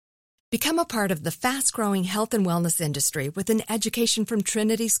Become a part of the fast-growing health and wellness industry with an education from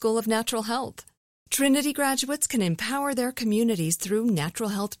Trinity School of Natural Health. Trinity graduates can empower their communities through natural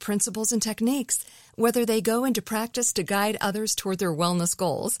health principles and techniques, whether they go into practice to guide others toward their wellness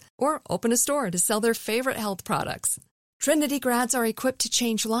goals or open a store to sell their favorite health products. Trinity grads are equipped to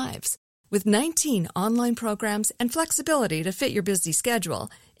change lives. With 19 online programs and flexibility to fit your busy schedule,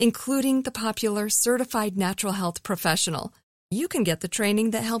 including the popular Certified Natural Health Professional, you can get the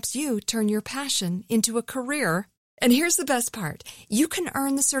training that helps you turn your passion into a career. And here's the best part. You can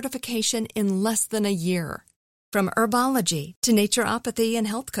earn the certification in less than a year. From herbology to naturopathy and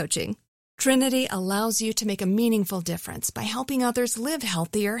health coaching, Trinity allows you to make a meaningful difference by helping others live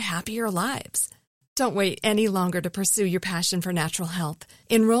healthier, happier lives. Don't wait any longer to pursue your passion for natural health.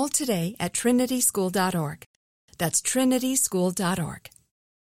 Enroll today at trinityschool.org. That's trinityschool.org.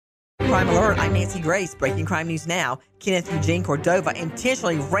 Crime Alert, I'm Nancy Grace. Breaking crime news now. Kenneth Eugene Cordova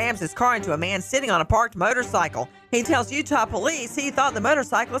intentionally rams his car into a man sitting on a parked motorcycle. He tells Utah police he thought the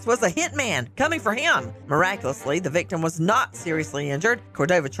motorcyclist was a hitman coming for him. Miraculously, the victim was not seriously injured.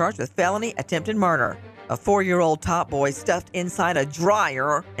 Cordova charged with felony attempted murder. A 4-year-old top boy stuffed inside a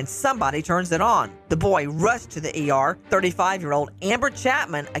dryer and somebody turns it on. The boy rushed to the ER. 35-year-old Amber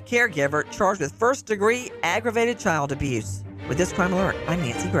Chapman, a caregiver, charged with first-degree aggravated child abuse. With this Crime Alert, I'm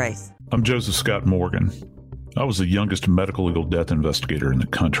Nancy Grace. I'm Joseph Scott Morgan. I was the youngest medical legal death investigator in the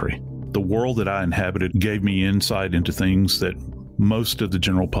country. The world that I inhabited gave me insight into things that most of the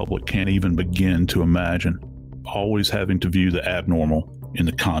general public can't even begin to imagine. Always having to view the abnormal in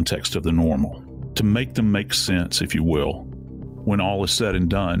the context of the normal, to make them make sense, if you will. When all is said and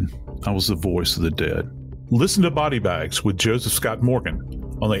done, I was the voice of the dead. Listen to Body Bags with Joseph Scott Morgan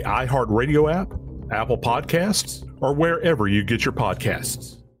on the iHeartRadio app, Apple Podcasts, or wherever you get your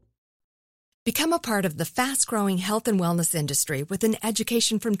podcasts. Become a part of the fast-growing health and wellness industry with an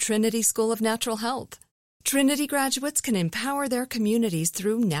education from Trinity School of Natural Health. Trinity graduates can empower their communities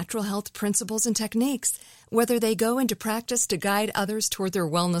through natural health principles and techniques, whether they go into practice to guide others toward their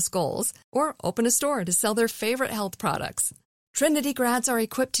wellness goals or open a store to sell their favorite health products. Trinity grads are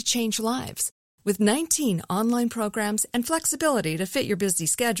equipped to change lives. With 19 online programs and flexibility to fit your busy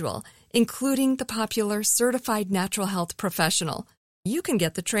schedule, including the popular Certified Natural Health Professional, you can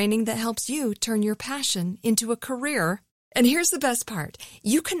get the training that helps you turn your passion into a career. And here's the best part.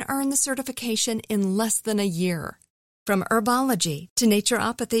 You can earn the certification in less than a year. From herbology to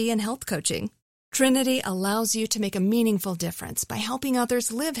naturopathy and health coaching, Trinity allows you to make a meaningful difference by helping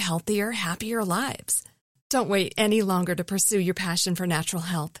others live healthier, happier lives. Don't wait any longer to pursue your passion for natural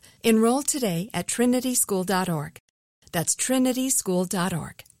health. Enroll today at trinityschool.org. That's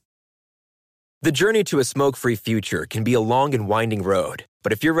trinityschool.org. The journey to a smoke-free future can be a long and winding road,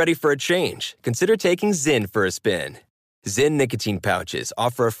 but if you're ready for a change, consider taking Zyn for a spin. Zyn nicotine pouches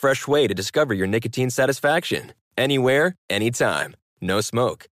offer a fresh way to discover your nicotine satisfaction. Anywhere, anytime. No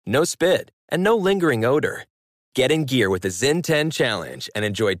smoke, no spit, and no lingering odor. Get in gear with the Zyn 10 Challenge and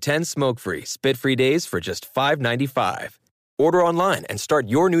enjoy 10 smoke-free, spit-free days for just $5.95. Order online and start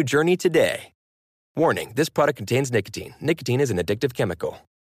your new journey today. Warning, this product contains nicotine. Nicotine is an addictive chemical.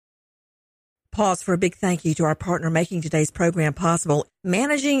 Pause for a big thank you to our partner making today's program possible.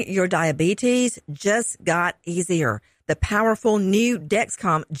 Managing your diabetes just got easier. The powerful new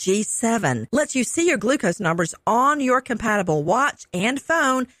Dexcom G7 lets you see your glucose numbers on your compatible watch and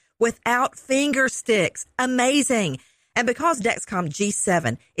phone without finger sticks. Amazing. And because Dexcom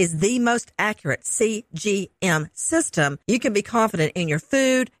G7 is the most accurate CGM system, you can be confident in your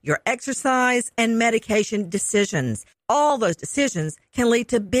food, your exercise, and medication decisions. All those decisions can lead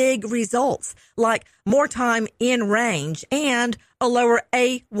to big results, like more time in range and a lower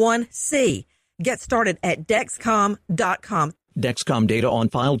A1C. Get started at Dexcom.com. Dexcom data on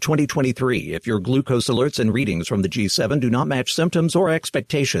file 2023. If your glucose alerts and readings from the G7 do not match symptoms or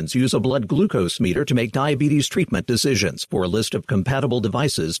expectations, use a blood glucose meter to make diabetes treatment decisions. For a list of compatible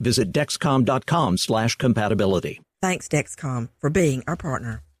devices, visit Dexcom.com/compatibility. Thanks, Dexcom, for being our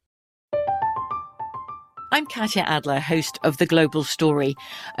partner. I'm Katya Adler, host of The Global Story.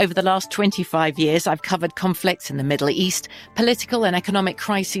 Over the last 25 years, I've covered conflicts in the Middle East, political and economic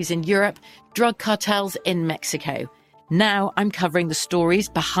crises in Europe, drug cartels in Mexico. Now I'm covering the stories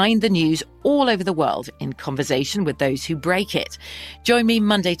behind the news all over the world in conversation with those who break it. Join me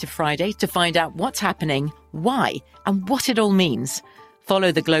Monday to Friday to find out what's happening, why, and what it all means.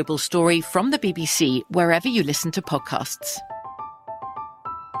 Follow The Global Story from the BBC wherever you listen to podcasts.